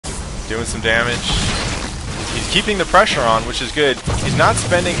doing some damage. He's keeping the pressure on, which is good. He's not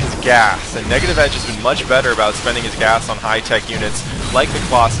spending his gas, and Negative Edge has been much better about spending his gas on high-tech units like the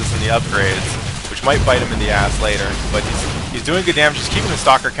Colossus and the upgrades, which might bite him in the ass later. But he's doing good damage. He's keeping the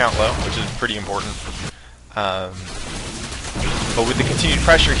stalker count low, which is pretty important. But with the continued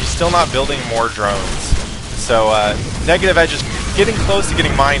pressure, he's still not building more drones. So Negative Edge is getting close to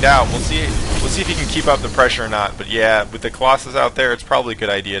getting mined out. We'll see if he can keep up the pressure or not. But yeah, with the Colossus out there, it's probably a good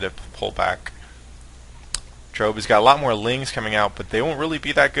idea to pull back. Drobe has got a lot more Lings coming out, but they won't really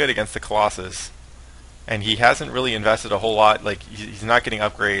be that good against the Colossus. And he hasn't really invested a whole lot. Like, he's not getting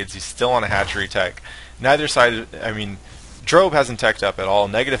upgrades. He's still on a hatchery tech. Neither side, I mean, Drobe hasn't teched up at all.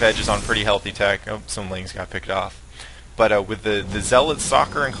 Negative Edge is on pretty healthy tech. Oh, some Lings got picked off. But with the Zealot,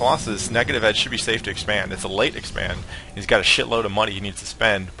 Stalker, and Colossus, Negative Edge should be safe to expand. It's a late expand. He's got a shitload of money he needs to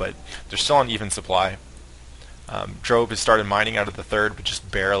spend, but they're still on even supply. Drobe has started mining out of the third, but just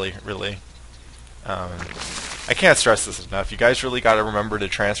barely, really. I can't stress this enough. You guys really got to remember to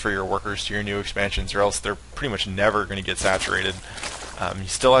transfer your workers to your new expansions, or else they're pretty much never going to get saturated. He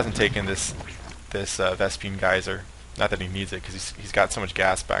still hasn't taken this Vespene Geyser. Not that he needs it, because he's got so much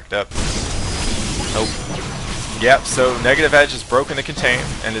gas backed up. Nope. Yep, so Negative Edge has broken the contain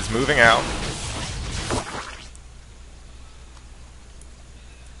and is moving out.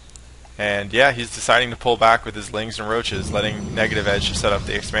 And yeah, he's deciding to pull back with his Lings and Roaches, letting Negative Edge set up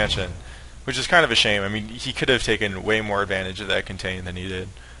the expansion. Which is kind of a shame. I mean, he could have taken way more advantage of that contain than he did.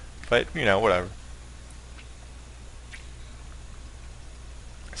 But, you know, whatever.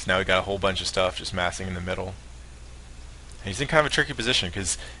 So now we got a whole bunch of stuff just massing in the middle. And he's in kind of a tricky position,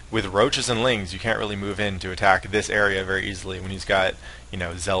 because with Roaches and Lings, you can't really move in to attack this area very easily when he's got, you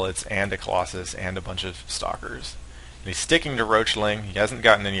know, Zealots and a Colossus and a bunch of Stalkers. And he's sticking to Roach Ling. He hasn't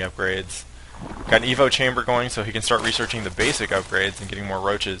gotten any upgrades. Got an Evo Chamber going, so he can start researching the basic upgrades and getting more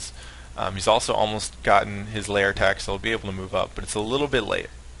Roaches. He's also almost gotten his layer tech, so he'll be able to move up, but it's a little bit late.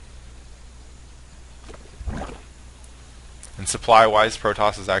 And supply-wise,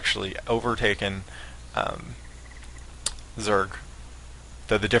 Protoss has actually overtaken Zerg.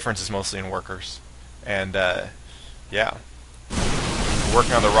 Though the difference is mostly in workers. And, yeah.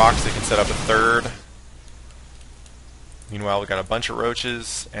 Working on the rocks, they can set up a third. Meanwhile, we've got a bunch of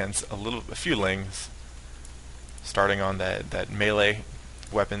Roaches and a few Lings. Starting on that melee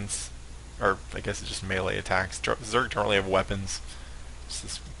weapons. Or, I guess it's just melee attacks. Zerg don't really have weapons.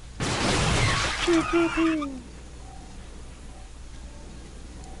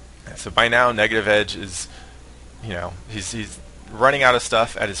 So by now, Negative Edge is, you know, he's running out of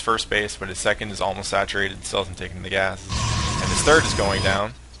stuff at his first base, but his second is almost saturated, still hasn't taken the gas. And his third is going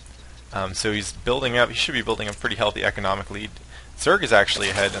down. So he's building up, he should be building a pretty healthy economic lead. Zerg is actually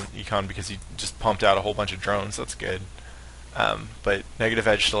ahead in econ because he just pumped out a whole bunch of drones, that's good. But Negative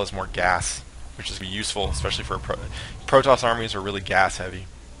Edge still has more gas, which is useful, especially for Protoss armies are really gas heavy.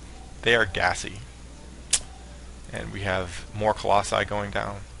 They are gassy. And we have more Colossi going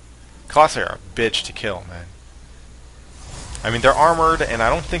down. Colossi are a bitch to kill, man. I mean, they're armored, and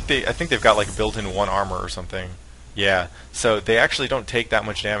I think they've got like built-in 1 armor or something. Yeah, so they actually don't take that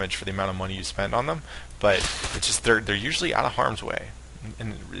much damage for the amount of money you spend on them, but it's just they're usually out of harm's way.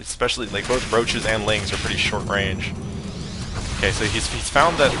 And especially like both Roaches and Lings are pretty short range. Okay, so he's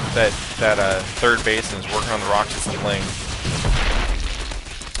found that third base and is working on the Roxas and Ling.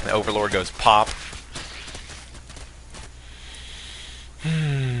 The Overlord goes pop.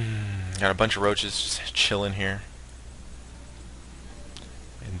 Got a bunch of Roaches just chilling here.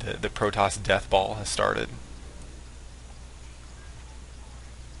 And the Protoss death ball has started.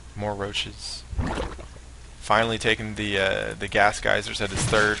 More Roaches. Finally taking the gas geysers at his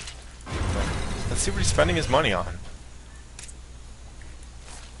third. Let's see what he's spending his money on.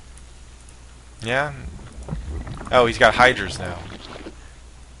 Yeah. Oh, he's got Hydras now.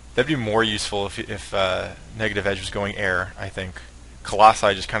 That'd be more useful if Negative Edge was going air, I think.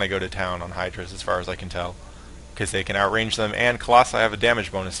 Colossi just kind of go to town on Hydras, as far as I can tell. Because they can outrange them, and Colossi have a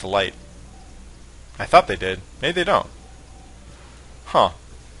damage bonus to light. I thought they did. Maybe they don't. Huh.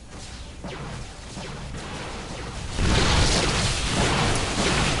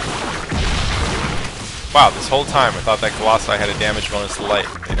 Wow, this whole time I thought that Colossi had a damage bonus to light,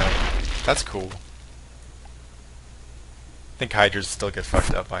 and they don't. That's cool. I think Hydras still get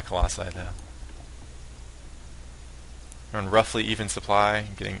fucked up by Colossi, though. We're on roughly even supply,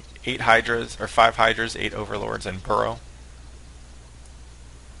 getting 8 Hydras, or 5 Hydras, 8 Overlords, and Burrow.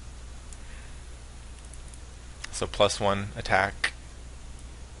 So +1 attack.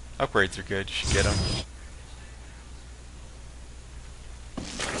 Upgrades are good, you should get them.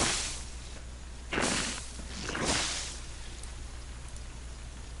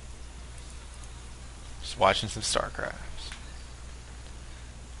 Just watching some StarCrafts.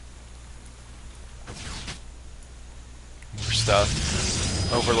 More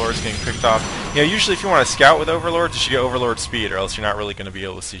stuff. Overlord's getting picked off. Yeah, usually if you want to scout with Overlords, you should get Overlord speed, or else you're not really going to be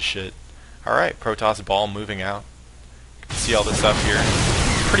able to see shit. Alright, Protoss ball moving out. You can see all this stuff here.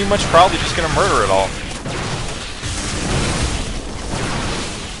 Pretty much probably just going to murder it all.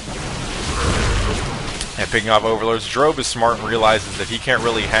 And picking off Overlords. Drobe is smart and realizes that he can't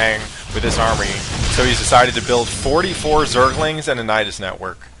really hang with this army, so he's decided to build 44 Zerglings and a Nidus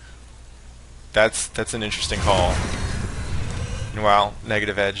network. That's an interesting call. Meanwhile,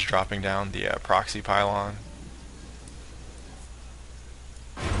 Negative Edge dropping down the proxy pylon.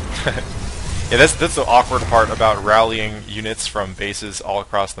 Yeah, that's the awkward part about rallying units from bases all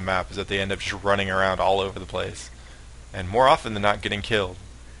across the map, is that they end up just running around all over the place. And more often than not getting killed.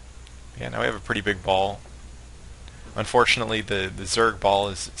 Yeah, now we have a pretty big ball. Unfortunately, the Zerg ball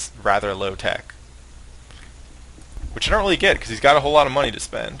is rather low tech. Which I don't really get, because he's got a whole lot of money to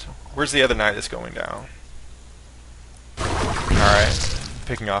spend. Where's the other Nidus going down? Alright,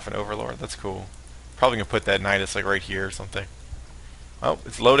 picking off an Overlord, that's cool. Probably gonna put that Nidus like right here or something. Oh,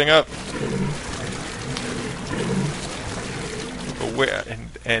 it's loading up. But where,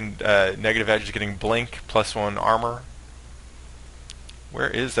 and Negative Edge is getting Blink, +1 armor. Where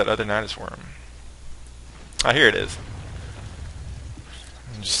is that other Nidus worm? Ah, here it is.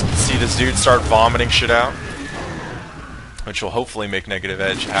 And just see this dude start vomiting shit out, which will hopefully make Negative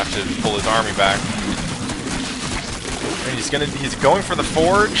Edge have to pull his army back. And he's going for the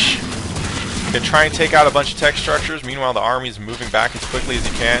forge. Gonna try and take out a bunch of tech structures. Meanwhile, the army's moving back as quickly as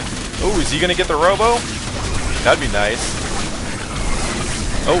he can. Oh, is he gonna get the robo? That'd be nice.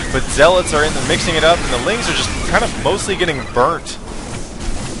 Oh, but zealots are in the mixing it up, and the lings are just kind of mostly getting burnt.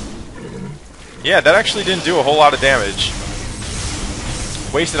 Yeah, that actually didn't do a whole lot of damage.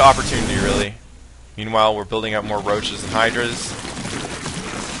 Wasted opportunity, really. Meanwhile, we're building up more roaches and hydras.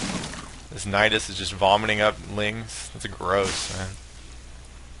 This Nidus is just vomiting up lings. That's gross, man.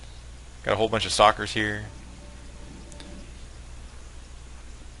 Got a whole bunch of stalkers here.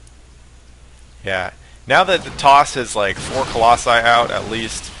 Yeah. Now that the toss has like 4 colossi out at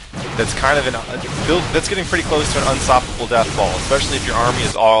least, that's kind of that's getting pretty close to an unstoppable death ball, especially if your army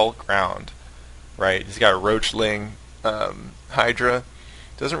is all ground. Right? He's got a roachling hydra.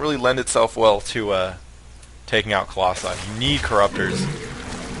 Doesn't really lend itself well to taking out colossi. You need corruptors.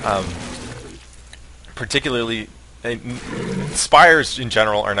 Particularly, spires in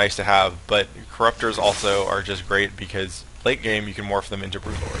general are nice to have, but corruptors also are just great because late game you can morph them into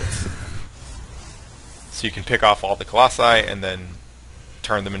broodlords. So you can pick off all the colossi and then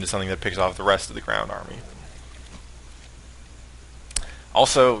turn them into something that picks off the rest of the ground army.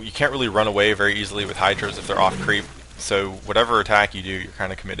 Also, you can't really run away very easily with hydras if they're off creep, so whatever attack you do, you're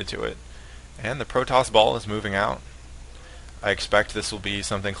kind of committed to it. And the Protoss ball is moving out. I expect this will be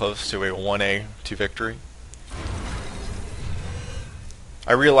something close to a 1A to victory.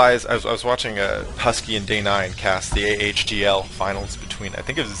 I realized, I was watching Husky and Day 9 cast the AHGL finals between, I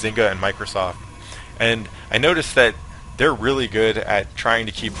think it was Zynga and Microsoft, and I noticed that they're really good at trying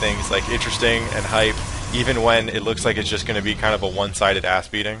to keep things like interesting and hype, even when it looks like it's just going to be kind of a one-sided ass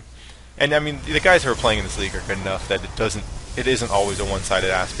beating. And I mean, the guys who are playing in this league are good enough that it isn't always a one-sided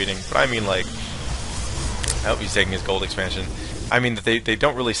ass beating. But I mean, like, I hope he's taking his gold expansion. I mean, that they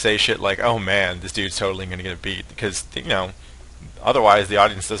don't really say shit like, oh man, this dude's totally going to get beat, because, you know, otherwise the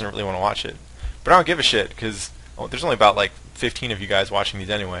audience doesn't really want to watch it. But I don't give a shit, because there's only about like 15 of you guys watching these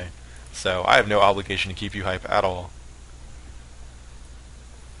anyway, so I have no obligation to keep you hype at all.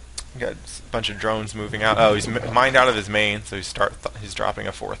 Got a bunch of drones moving out. Oh, he's mined out of his main, so he's dropping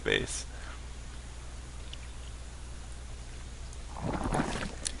a 4th base.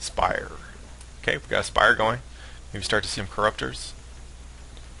 Spire. Okay, we got a Spire going. Maybe start to see some Corruptors.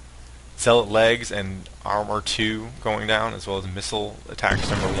 Zealot legs and armor 2 going down, as well as missile attacks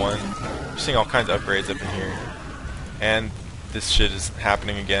number 1. We're seeing all kinds of upgrades up in here. And this shit is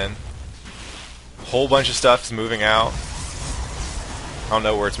happening again. A whole bunch of stuff is moving out. I don't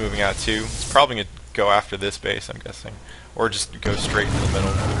know where it's moving out to. It's probably going to go after this base, I'm guessing. Or just go straight in the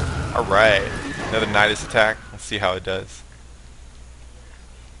middle. Alright. Another Nidus attack. Let's see how it does.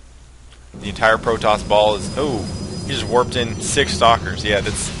 The entire Protoss ball is... Oh! He just warped in 6 Stalkers. Yeah,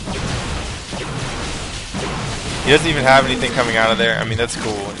 that's... He doesn't even have anything coming out of there. I mean, that's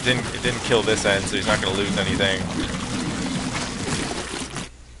cool. It didn't kill this end, so he's not going to lose anything.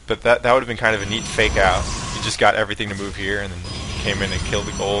 But that would have been kind of a neat fake out. He just got everything to move here, and then came in and killed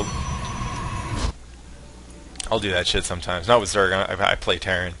the gold. I'll do that shit sometimes. Not with Zerg. I play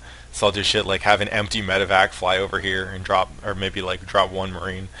Terran. So I'll do shit like have an empty medevac fly over here and drop, or maybe like drop one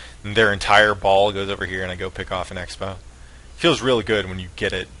Marine, and their entire ball goes over here, and I go pick off an Expo. Feels really good when you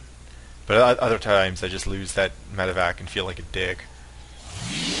get it, but other times I just lose that medevac and feel like a dick.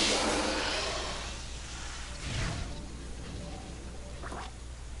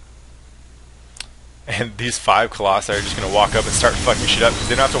 And these 5 Colossi are just going to walk up and start fucking shit up because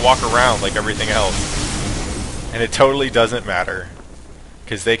they don't have to walk around like everything else. And it totally doesn't matter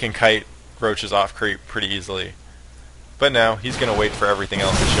because they can kite roaches off creep pretty easily. But now he's going to wait for everything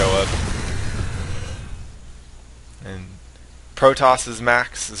else to show up. And Protoss is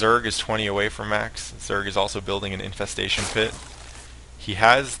max. Zerg is 20 away from max. Zerg is also building an infestation pit. He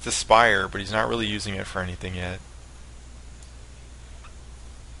has the Spire, but he's not really using it for anything yet.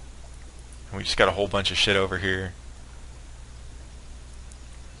 And we just got a whole bunch of shit over here.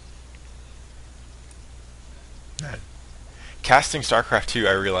 Casting StarCraft 2,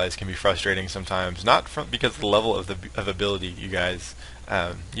 I realize, can be frustrating sometimes. Not because of the level of ability you guys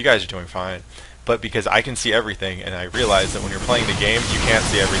are doing fine, but because I can see everything, and I realize that when you're playing the game, you can't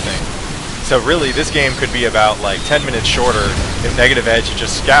see everything. So really, this game could be about like 10 minutes shorter if negativedge had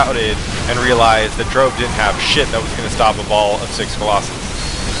just scouted and realized that Drobe didn't have shit that was going to stop a ball of 6 Colossi.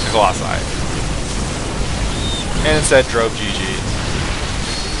 And instead, Drobe GG.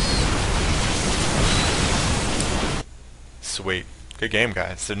 Sweet. Good game,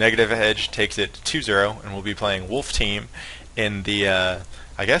 guys. So negativedge takes it 2-0, and we'll be playing Wolf Team in the,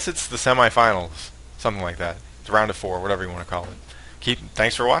 I guess it's the semifinals. Something like that. It's round of 4, whatever you want to call it.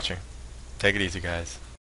 Thanks for watching. Take it easy, guys.